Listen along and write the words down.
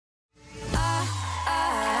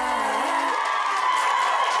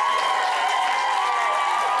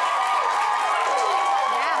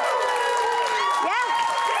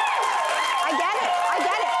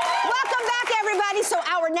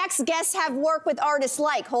next guests have worked with artists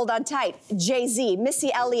like, hold on tight, Jay-Z,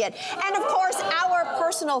 Missy Elliott, and of course, our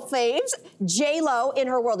personal faves, J-Lo in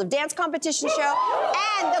her World of Dance competition show,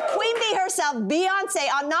 and the Queen Bee herself, Beyoncé,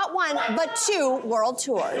 on not one, but 2 world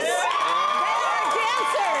tours.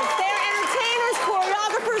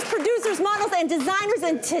 Producers, models, and designers,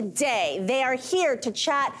 and today they are here to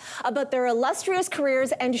chat about their illustrious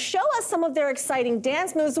careers and show us some of their exciting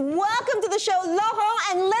dance moves. Welcome to the show, Laurent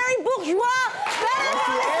and Larry Bourgeois.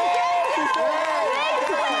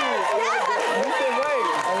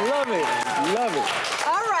 I love it. Love it.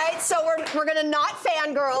 All right, so we're gonna not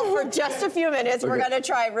fangirl for just a few minutes. We're gonna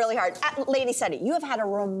try really hard. Lady Sunny, you have had a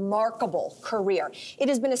remarkable career. It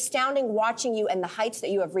has been astounding watching you and the heights that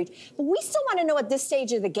you have reached. But we still want to know at this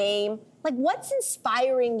stage of the game, like, what's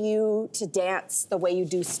inspiring you to dance the way you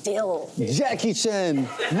do still? Jackie Chan,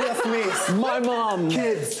 Will Smith, my mom,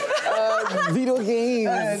 kids, video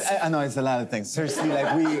games. I know it's a lot of things. Seriously,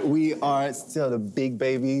 like we are still the big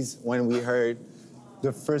babies. When we heard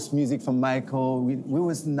the first music from Michael, we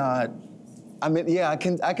was not. I mean, yeah, I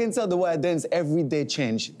can tell the way I dance every day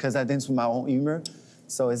change because I dance with my own humor.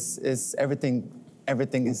 So it's everything.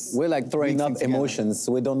 Everything is. We're like throwing up emotions,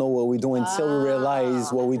 so we don't know what we're doing until we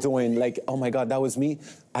realize what we're doing. Like, oh my God, that was me.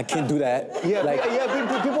 I can't do that. Yeah, like,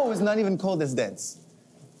 people was not even called this dance.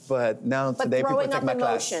 But now today people take my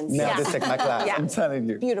class. Now they take my class. I'm telling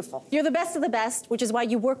you. Beautiful. You're the best of the best, which is why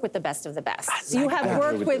you work with the best of the best. So you have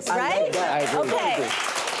worked with, right? I agree. Okay.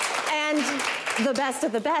 And the best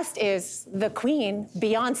of the best is the Queen,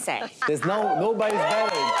 Beyoncé. There's nobody's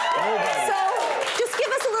better. Nobody. So just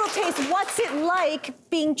give us a little taste. What's it like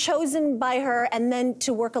being chosen by her and then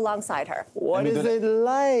to work alongside her? What is it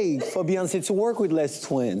like for Beyoncé to work with Les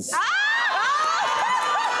Twins? That's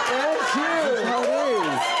you. How it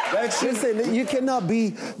is. Listen, you cannot be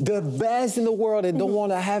the best in the world and don't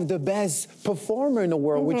want to have the best performer in the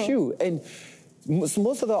world with you. And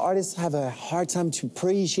most of the artists have a hard time to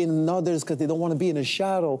appreciate others because they don't want to be in the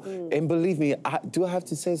shadow. And believe me, do I have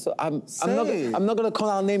to say so? I'm not going to call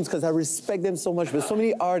out names because I respect them so much, but so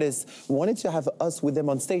many artists wanted to have us with them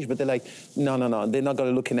on stage, but they're like, no, they're not going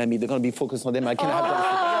to look at me. They're going to be focused on them. I can't have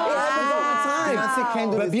that. Beyoncé can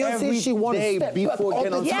do but Beyoncé, she wants to step before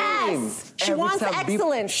getting on time. She wants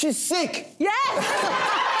excellence. She's sick. Yes!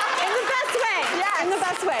 In the best way. Yes. In the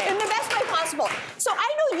best way. In the best way possible. So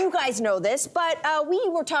I know you guys know this, but we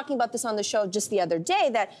were talking about this on the show just the other day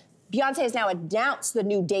that Beyoncé has now announced the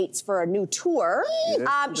new dates for a new tour.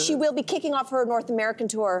 Yes, she will be kicking off her North American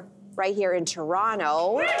tour right here in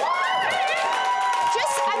Toronto.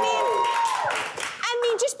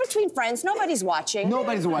 Just between friends, nobody's watching.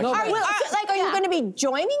 Nobody's watching. Are you going to be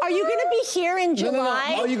joining? Are you going to be here in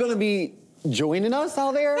July? No. Are you going to be joining us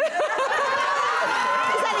out there? Is that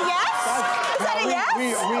a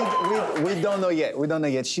yes? We don't know yet. We don't know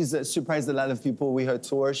yet. She's surprised a lot of people with her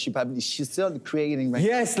tour. She's still creating right now.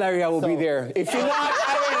 Yes, Larry, I will be there. If you're not,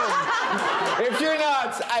 I am. If you're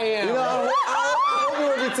not, I am. You know,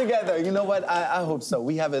 we'll be together. You know what? I hope so.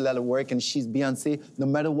 We have a lot of work, and she's Beyoncé. No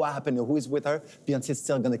matter what happened or who is with her, Beyoncé's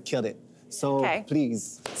still gonna kill it. So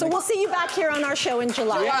please. So we'll see you back here on our show in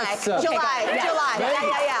July. Yes, July. Yeah.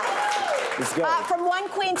 Let's go. From one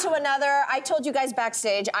queen to another, I told you guys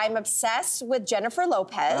backstage, I'm obsessed with Jennifer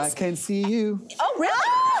Lopez. I can see you. Oh, really?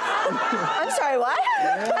 I'm sorry, what?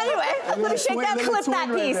 Yeah. Anyway, let me shake that, clip that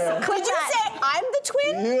piece. Did you say I'm the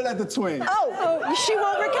twin? You're like the twin. Oh, she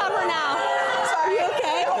won't recover now. Sorry. Are you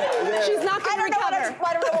okay? Yeah. She's not going to recover.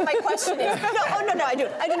 I don't know what my question is. No, I do.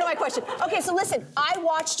 I do know my question. Okay, so listen, I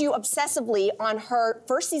watched you obsessively on her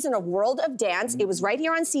first season of World of Dance. It was right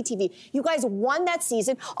here on CTV. You guys won that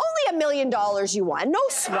season. Only $1 million you won. No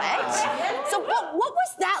sweat. So what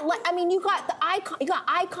was that like? I mean, you got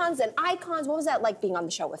icons and icons. What was that like being on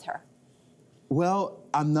the show with her? Well,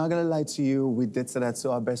 I'm not gonna lie to you. We did say that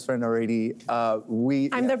to our best friend already.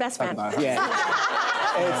 I'm their best friend. Yeah.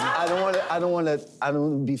 I don't want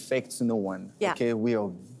to be fake to no one. Yeah. Okay, we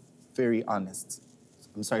are very honest.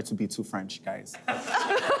 I'm sorry to be too French, guys.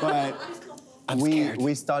 But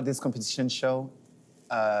we started this competition show.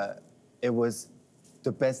 It was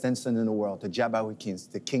the best dancers in the world, the Jabba Kings,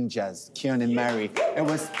 the King Jazz, Kieran and Mary. It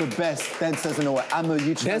was the best dancers in the world. I'm a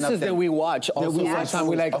huge fan of them. Dancers that we watch all the time.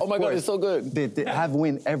 We're like, oh my God, it's so good. They have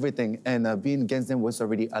win everything, and being against them was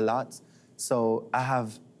already a lot. So I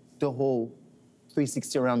have the whole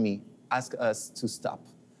 360 around me ask us to stop.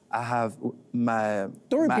 I have my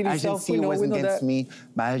agency was against me,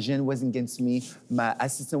 my agent was against me, my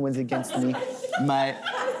assistant was against me,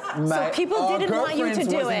 so people didn't want you to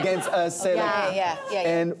do it. Against us, yeah.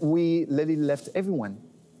 And we literally left everyone,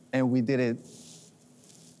 and we did it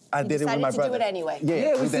I did it with my brother. You decided to do it anyway.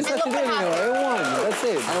 Yeah, we did. decided to do it anyway. It won. That's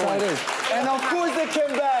it. That's how it is. And of course they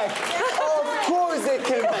came back. Of course they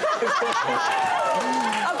came back.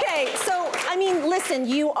 Okay, so, I mean, listen,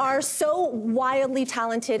 you are so wildly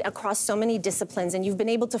talented across so many disciplines, and you've been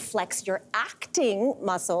able to flex your acting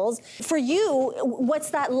muscles. For you, what's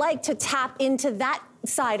that like to tap into that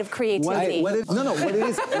side of creativity? What it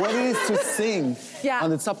is to sing on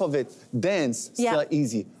the top of it, dance, still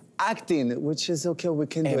easy. Acting, which is okay, we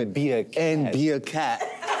can do it. Be a cat. And be a cat.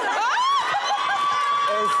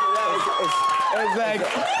 It's like,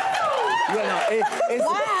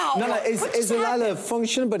 it's a lot of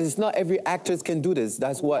function, but it's not every actor can do this.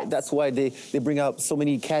 That's why they bring out so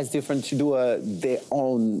many cats different to do their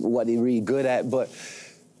own what they're really good at. But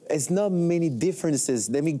it's not many differences.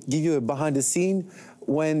 Let me give you a behind the scene.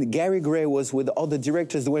 When Gary Gray was with all the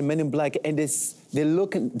directors doing Men in Black, and they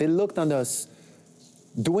looked on us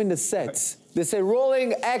doing the sets. They said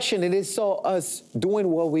rolling action, and they saw us doing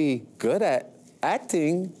what we good at,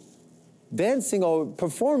 acting, dancing or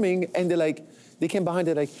performing, and they came behind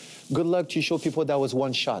it like, good luck to show people that was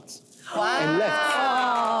one shot. Wow. And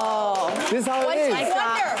left. This is how it is.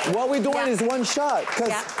 What we're doing is one shot.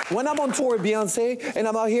 Because when I'm on tour with Beyonce, and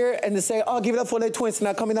I'm out here, and they say, oh, give it up for the twins, and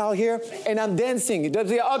I'm coming out here, and I'm dancing. They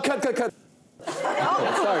say, oh, cut. Sorry.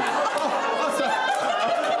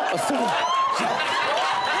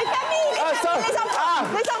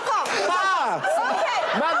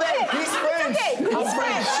 My bad. He's French. Okay. He's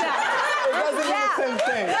French. It doesn't mean the same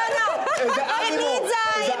thing.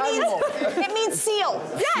 It means seal.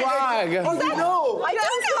 Swag. Oh, you know. I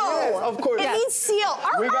don't know. Yes, of course. It means seal.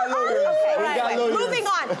 We got lawyers. Okay, We got lawyers. Moving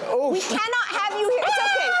on. We cannot have you here.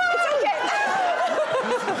 It's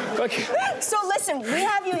okay. Okay. So listen, we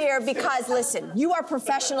have you here because, listen, you are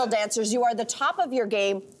professional dancers. You are the top of your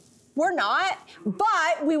game. We're not,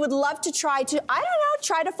 but we would love to try to,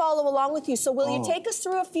 try to follow along with you. So will you take us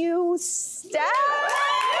through a few steps?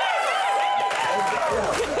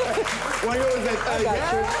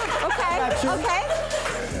 Okay.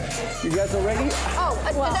 You guys are ready? Oh,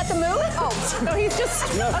 is that the move? Oh, no, he's just.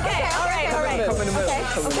 Okay, all right. Come in the middle.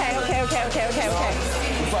 Okay.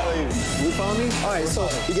 You follow me? All right, so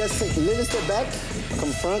you guys take a little step back,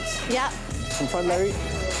 come front. Yeah. Come front, Larry. I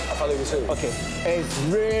follow you too. Okay, it's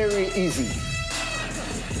very easy.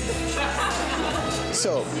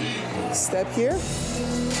 So, step here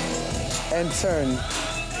and turn.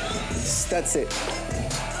 That's it.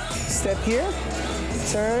 Step here,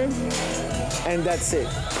 turn, and that's it.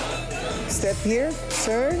 Step here,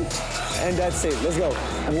 turn, and that's it. Let's go.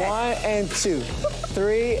 Okay. 1 and 2,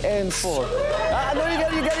 3 and 4. No, you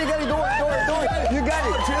got it. Do it. You got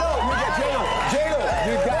it. J-Lo.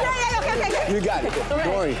 You got it.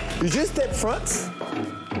 Don't worry. You just step front,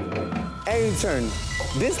 and you turn.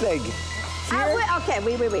 This leg here.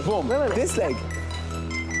 Wait. Boom. Wait. This leg.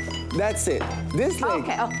 That's it. This leg.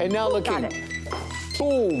 Okay. And now look in.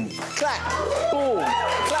 Boom, clap, boom,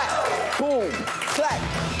 clap, boom, clap,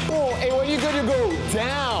 boom. And when you go,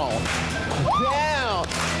 down, down,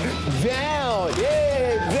 down,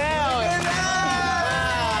 yeah, down.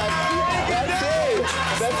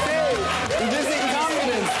 That's it. You're just in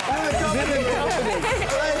confidence.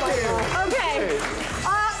 Okay.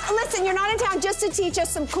 Listen, you're not in town just to teach us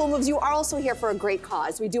some cool moves. You are also here for a great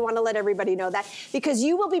cause. We do want to let everybody know that because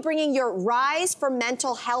you will be bringing your Rise for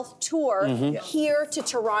Mental Health tour here to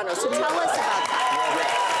Toronto. So tell us about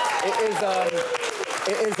that.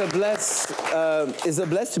 It is a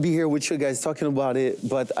bless to be here with you guys talking about it,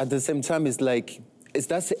 but at the same time,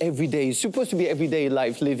 that's every day. It's supposed to be everyday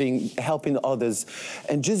life, living, helping others,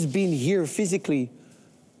 and just being here physically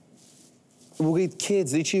with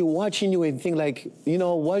kids, literally watching you and think why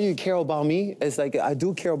do you care about me? It's like, I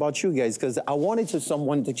do care about you guys because I wanted to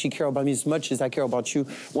someone that care about me as much as I care about you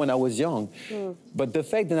when I was young. But the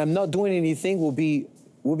fact that I'm not doing anything will be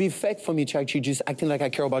fake for me to actually just acting like I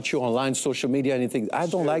care about you online, social media, anything. I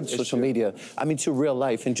don't like social media. I'm into real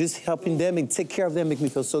life, and just helping them and take care of them make me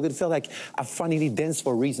feel so good. I feel like I finally danced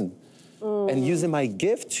for a reason. And using my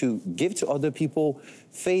gift to give to other people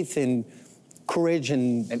faith and courage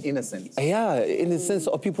and innocence. Yeah, innocence.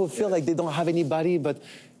 Or people feel like they don't have anybody, but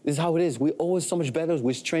this is how it is. We're always so much better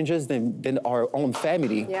with strangers than our own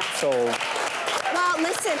family. Yeah. So. Well,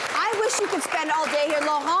 listen, I wish you could spend all day here.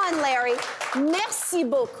 Laurent and Larry, merci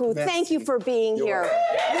beaucoup. Merci. Thank you for being here.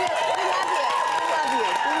 We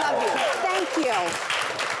love you. Thank you.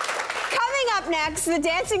 Coming up next, the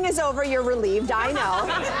dancing is over. You're relieved, I know.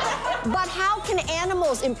 But how can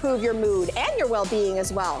animals improve your mood and your well-being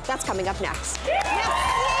as well? That's coming up next.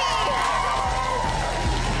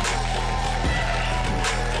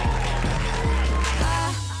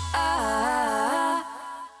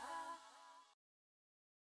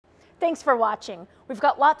 Thanks for watching. We've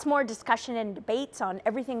got lots more discussion and debates on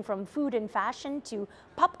everything from food and fashion to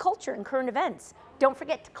pop culture and current events. Don't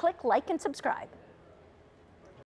forget to click like and subscribe.